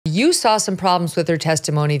you saw some problems with her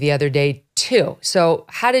testimony the other day too. So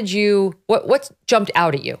how did you, what jumped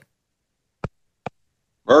out at you?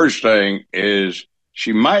 First thing is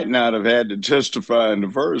she might not have had to testify in the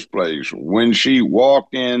first place. When she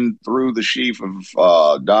walked in through the sheaf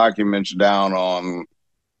of documents down on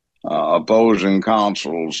opposing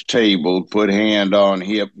counsel's table, put hand on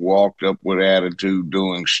hip, walked up with attitude,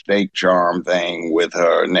 doing snake charm thing with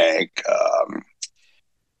her neck.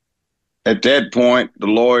 At that point, the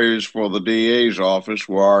lawyers for the DA's office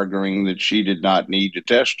were arguing that she did not need to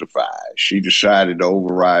testify. She decided to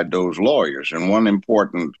override those lawyers. And one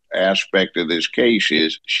important aspect of this case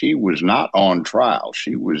is she was not on trial.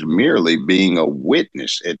 She was merely being a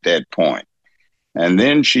witness at that point. And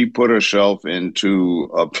then she put herself into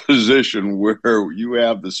a position where you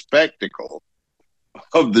have the spectacle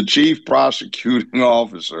of the chief prosecuting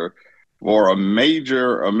officer for a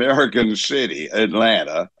major American city,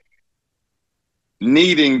 Atlanta,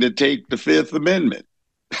 needing to take the Fifth Amendment.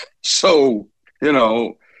 So,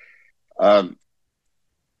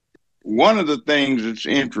 one of the things that's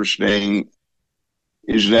interesting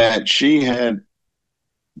is that she had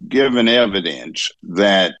given evidence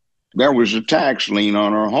that there was a tax lien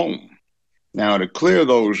on her home. Now, to clear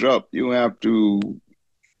those up, you have to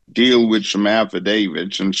deal with some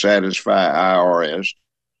affidavits and satisfy IRS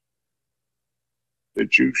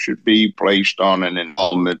that you should be placed on an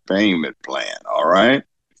installment payment plan, all right?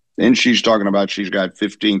 Then she's talking about she's got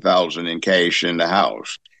 $15,000 in cash in the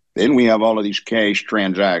house. Then we have all of these cash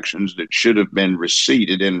transactions that should have been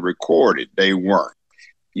receipted and recorded. They weren't.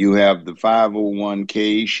 You have the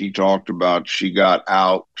 501k she talked about she got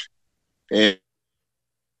out,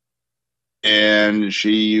 and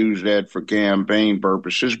she used that for campaign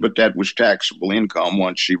purposes, but that was taxable income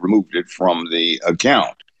once she removed it from the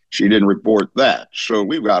account. She didn't report that. So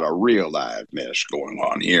we've got a real live mess going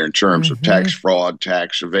on here in terms of tax fraud,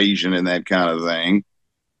 tax evasion, and that kind of thing.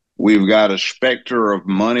 We've got a specter of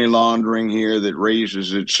money laundering here that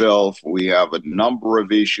raises itself. We have a number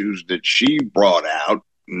of issues that she brought out.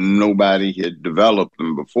 Nobody had developed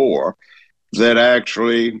them before, that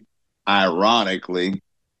actually, ironically,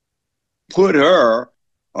 put her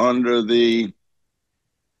under the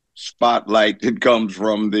spotlight that comes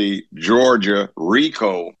from the Georgia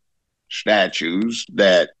RICO statutes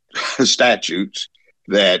that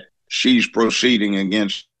she's proceeding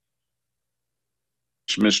against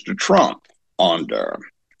Mr. Trump under.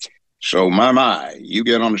 So my, you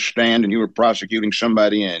get on the stand and you were prosecuting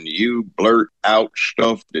somebody and you blurt out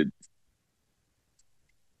stuff that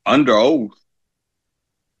under oath,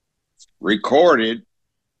 recorded,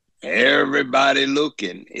 everybody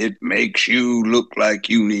looking, it makes you look like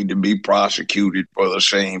you need to be prosecuted for the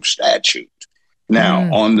same statute.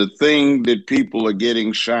 Now, on the thing that people are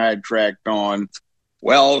getting sidetracked on,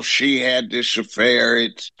 well, she had this affair.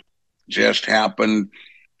 It just happened.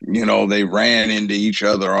 They ran into each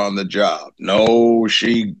other on the job. No,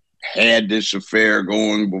 she had this affair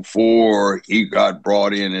going before he got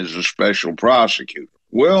brought in as a special prosecutor.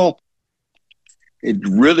 Well, it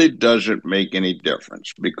really doesn't make any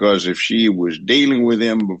difference, because if she was dealing with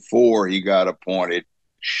him before he got appointed,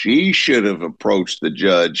 she should have approached the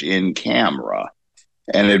judge in camera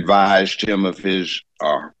and advised him of his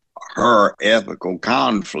or her ethical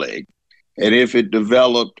conflict. And if it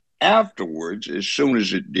developed afterwards, as soon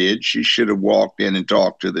as it did, she should have walked in and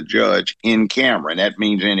talked to the judge in camera, and that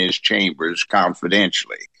means in his chambers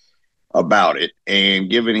confidentially about it, and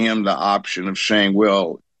given him the option of saying,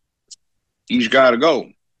 well, he's got to go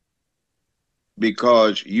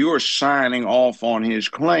because you're signing off on his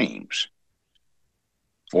claims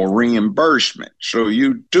for reimbursement. So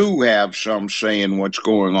you do have some say in what's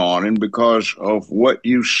going on. And because of what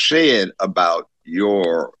you said about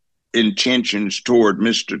your intentions toward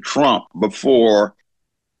Mr. Trump before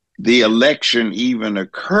the election even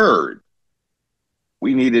occurred,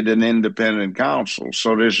 we needed an independent counsel.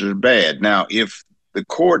 So this is bad. Now, if the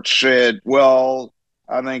court said, well,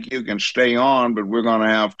 I think you can stay on, but we're going to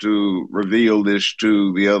have to reveal this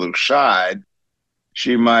to the other side,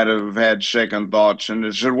 she might have had second thoughts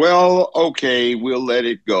and said, well, okay, we'll let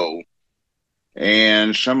it go.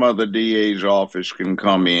 And some other DA's office can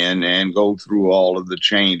come in and go through all of the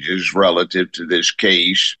changes relative to this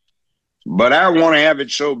case. But I want to have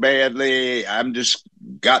it so badly, I'm just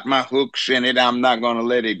got my hooks in it. I'm not going to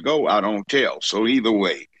let it go. I don't tell. So either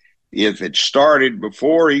way, if it started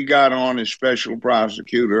before he got on as special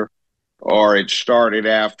prosecutor or it started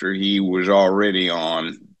after he was already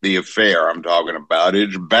on, the affair I'm talking about,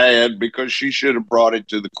 it's bad because she should have brought it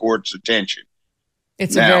to the court's attention.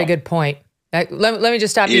 It's a very good point. Let me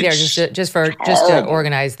just stop you there, just to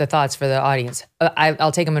organize the thoughts for the audience.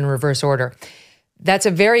 I'll take them in reverse order. That's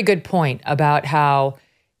a very good point about how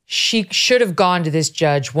she should have gone to this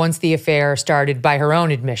judge once the affair started, by her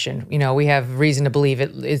own admission. You know, we have reason to believe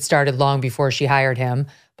it started long before she hired him.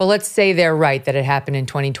 But let's say they're right that it happened in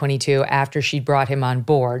 2022 after she brought him on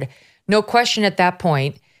board. No question at that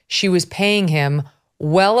point, she was paying him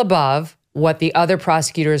well above what the other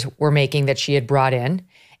prosecutors were making that she had brought in.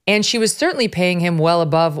 And she was certainly paying him well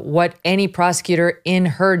above what any prosecutor in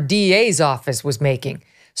her DA's office was making.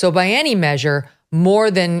 So by any measure,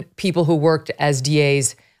 more than people who worked as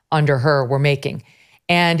DAs under her were making.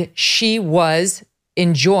 And she was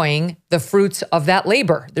enjoying the fruits of that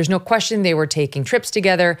labor. There's no question they were taking trips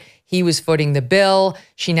together. He was footing the bill.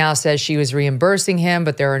 She now says she was reimbursing him,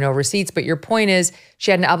 but there are no receipts. But your point is,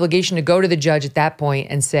 she had an obligation to go to the judge at that point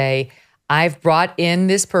and say, I've brought in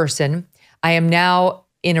this person. I am now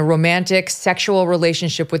in a romantic sexual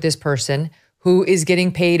relationship with this person who is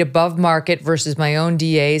getting paid above market versus my own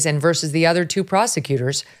DAs and versus the other two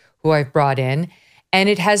prosecutors who I've brought in. And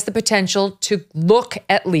it has the potential to look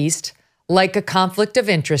at least like a conflict of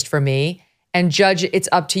interest for me. And judge, it's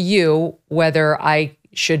up to you whether I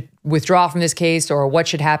should withdraw from this case or what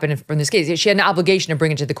should happen from this case. She had an obligation to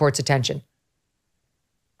bring it to the court's attention.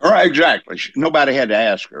 All right, exactly. Nobody had to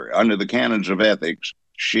ask her. Under the canons of ethics,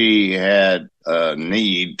 she had a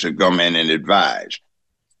need to come in and advise.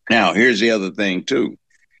 Now, here's the other thing, too.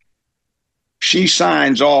 She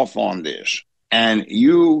signs off on this, and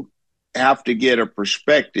you have to get a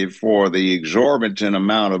perspective for the exorbitant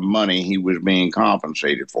amount of money he was being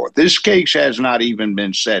compensated for. This case has not even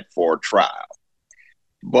been set for trial,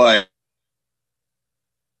 but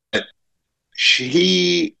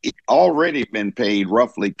he already been paid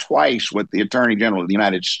roughly twice what the Attorney General of the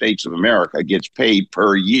United States of America gets paid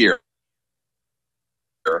per year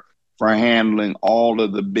for handling all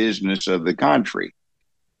of the business of the country.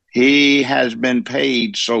 He has been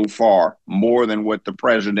paid so far more than what the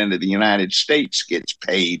President of the United States gets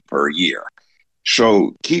paid per year.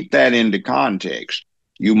 So keep that into context.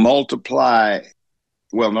 You multiply,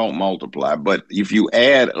 well, don't multiply, but if you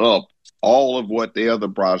add up all of what the other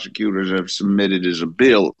prosecutors have submitted as a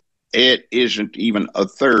bill, it isn't even a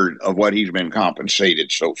third of what he's been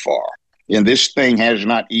compensated so far. And this thing has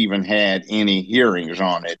not even had any hearings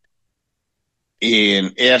on it,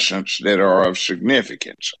 in essence, that are of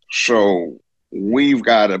significance. So we've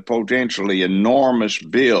got a potentially enormous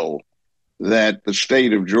bill that the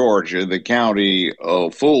state of Georgia, the county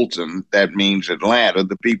of Fulton, that means Atlanta,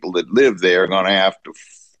 the people that live there are going to have to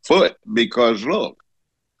foot, because look,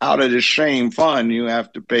 out of the same fund, you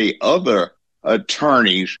have to pay other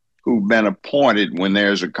attorneys who've been appointed when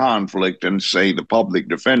there's a conflict, and say the public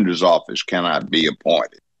defender's office cannot be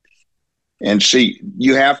appointed. And see,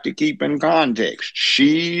 you have to keep in context,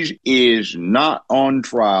 she is not on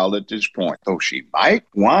trial at this point, though she might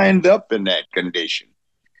wind up in that condition.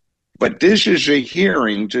 But this is a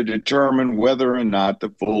hearing to determine whether or not the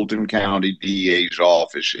Fulton County DA's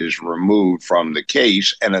office is removed from the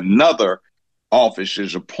case and another office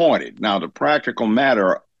is appointed. Now, the practical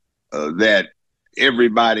matter that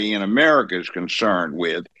everybody in America is concerned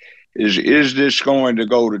with is this going to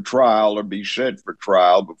go to trial or be set for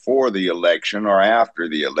trial before the election or after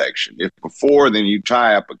the election? If before, then you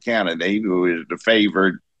tie up a candidate who is the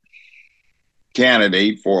favored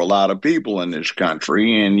candidate for a lot of people in this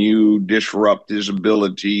country, and you disrupt his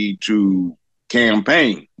ability to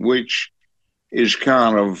campaign, which is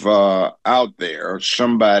kind of out there.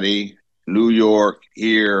 Somebody, New York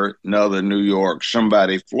here, another New York,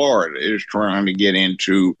 somebody, Florida, is trying to get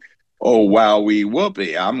into, oh, wowee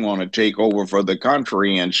whoopee, I'm going to take over for the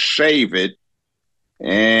country and save it,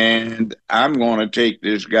 and I'm going to take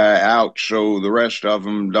this guy out so the rest of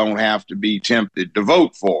them don't have to be tempted to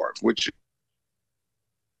vote for him, which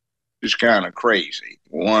is kind of crazy.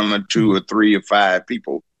 One or two or three or five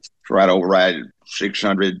people try to override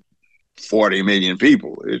 640 million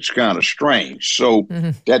people. It's kind of strange. So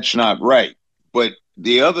that's not right. But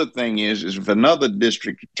the other thing is if another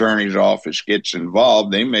district attorney's office gets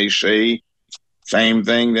involved, they may say same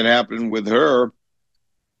thing that happened with her.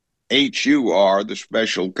 HUR, the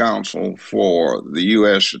special counsel for the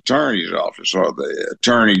U.S. Attorney's Office or the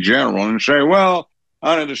Attorney General, and say, well,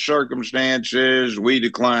 under the circumstances, we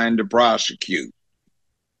decline to prosecute.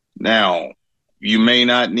 Now, you may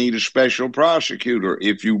not need a special prosecutor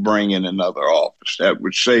if you bring in another office. That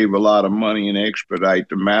would save a lot of money and expedite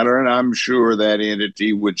the matter. And I'm sure that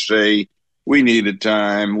entity would say, we need the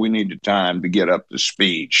time to get up to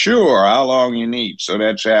speed. Sure, how long you need? So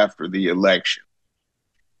that's after the election.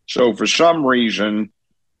 So for some reason,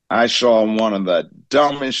 I saw one of the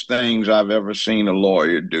dumbest things I've ever seen a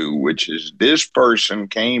lawyer do, which is this person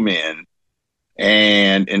came in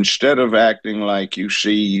And instead of acting like you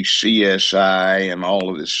see CSI and all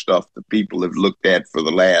of this stuff that people have looked at for the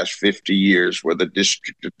last 50 years, where the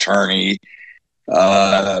district attorney,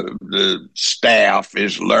 the staff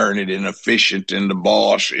is learned and efficient, and the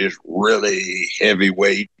boss is really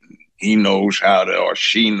heavyweight. He knows how to, or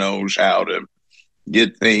she knows how to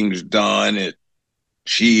get things done.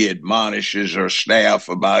 She admonishes her staff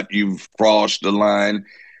about you've crossed the line.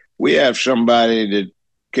 We have somebody that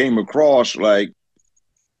came across like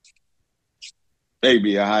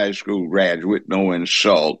maybe a high school graduate, no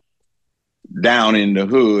insult, down in the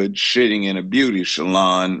hood, sitting in a beauty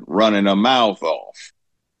salon, running her mouth off.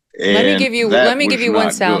 And let me give you one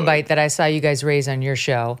soundbite that I saw you guys raise on your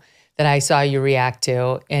show that I saw you react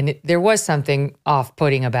to, and there was something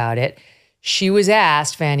off-putting about it. She was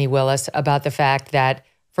asked, Fani Willis, about the fact that,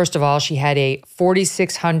 first of all, she had a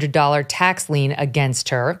 $4,600 tax lien against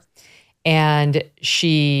her, and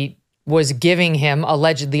she was giving him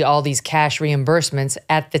allegedly all these cash reimbursements.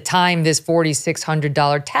 At the time, this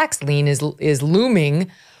 $4,600 tax lien is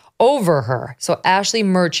looming over her. So Ashley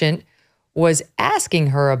Merchant was asking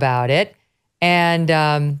her about it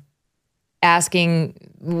and asking,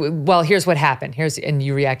 well, here's what happened. And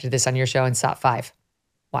you reacted to this on your show in SOT 5.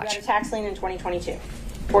 Watch. You had a tax lien in 2022,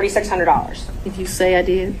 $4,600. If you say I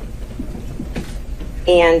did.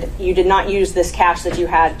 And you did not use this cash that you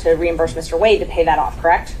had to reimburse Mr. Wade to pay that off,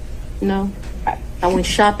 correct? No. Okay. I went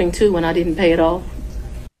shopping too when I didn't pay it off.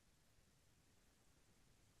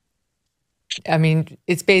 I mean,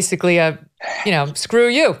 it's basically screw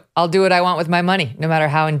you. I'll do what I want with my money, no matter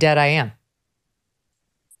how in debt I am.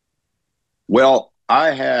 Well,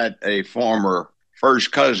 I had a former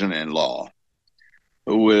first cousin-in-law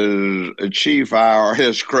who was a chief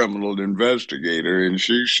IRS criminal investigator, and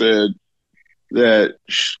she said that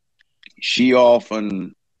she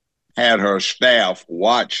often had her staff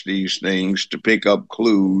watch these things to pick up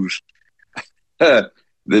clues that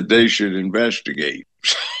they should investigate.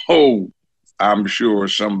 So I'm sure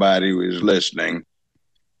somebody was listening,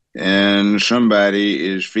 and somebody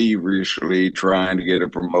is feverishly trying to get a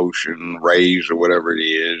promotion, raise, or whatever it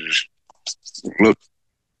is. Look,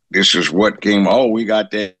 this is what came. Oh, we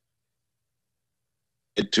got that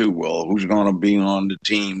too. Well, who's going to be on the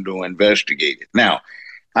team to investigate it? Now,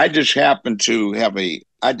 I just happen to have a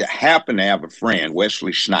friend,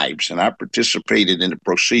 Wesley Snipes, and I participated in the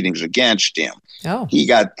proceedings against him. Oh. He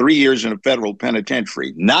got 3 years in a federal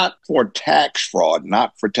penitentiary, not for tax fraud,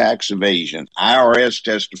 not for tax evasion. IRS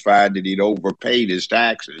testified that he'd overpaid his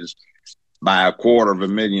taxes by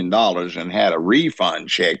 $250,000 and had a refund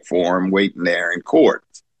check for him waiting there in court.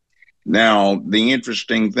 Now, the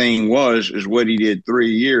interesting thing is what he did 3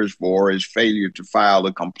 years for is failure to file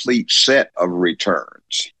a complete set of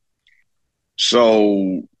returns.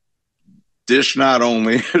 So this not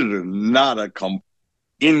only is not a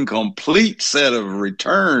incomplete set of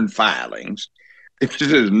return filings, it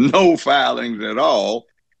is no filings at all.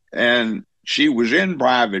 And she was in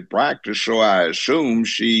private practice, so I assume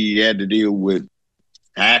she had to deal with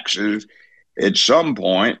taxes at some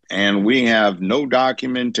point, and we have no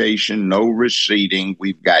documentation, no receipting.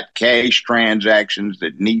 We've got cash transactions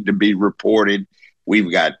that need to be reported.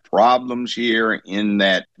 We've got problems here in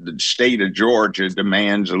that the state of Georgia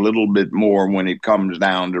demands a little bit more when it comes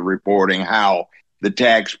down to reporting how the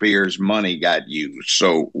taxpayers' money got used.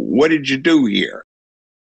 So what did you do here?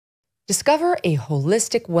 Discover a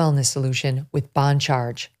holistic wellness solution with Bond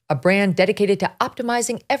Charge, a brand dedicated to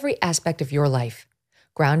optimizing every aspect of your life.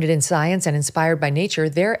 Grounded in science and inspired by nature,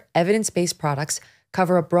 their evidence-based products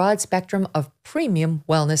cover a broad spectrum of premium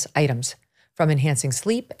wellness items. From enhancing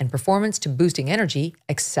sleep and performance to boosting energy,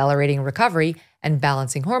 accelerating recovery, and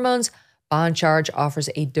balancing hormones, Bond Charge offers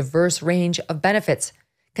a diverse range of benefits.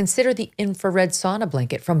 Consider the infrared sauna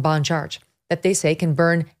blanket from Bond Charge that they say can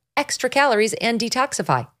burn extra calories and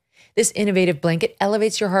detoxify. This innovative blanket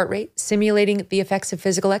elevates your heart rate, simulating the effects of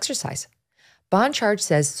physical exercise. Bond Charge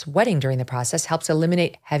says sweating during the process helps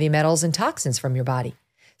eliminate heavy metals and toxins from your body.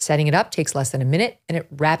 Setting it up takes less than a minute, and it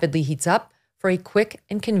rapidly heats up for a quick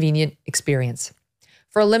and convenient experience.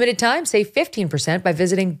 For a limited time, save 15% by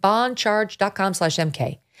visiting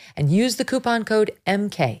bondcharge.com/MK and use the coupon code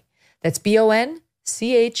MK. That's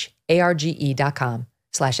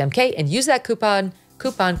BONCHARGE.com/MK and use that coupon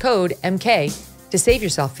code MK to save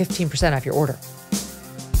yourself 15% off your order.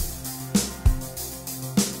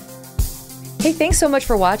 Hey, thanks so much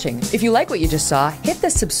for watching. If you like what you just saw, hit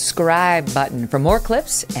the subscribe button for more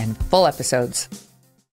clips and full episodes.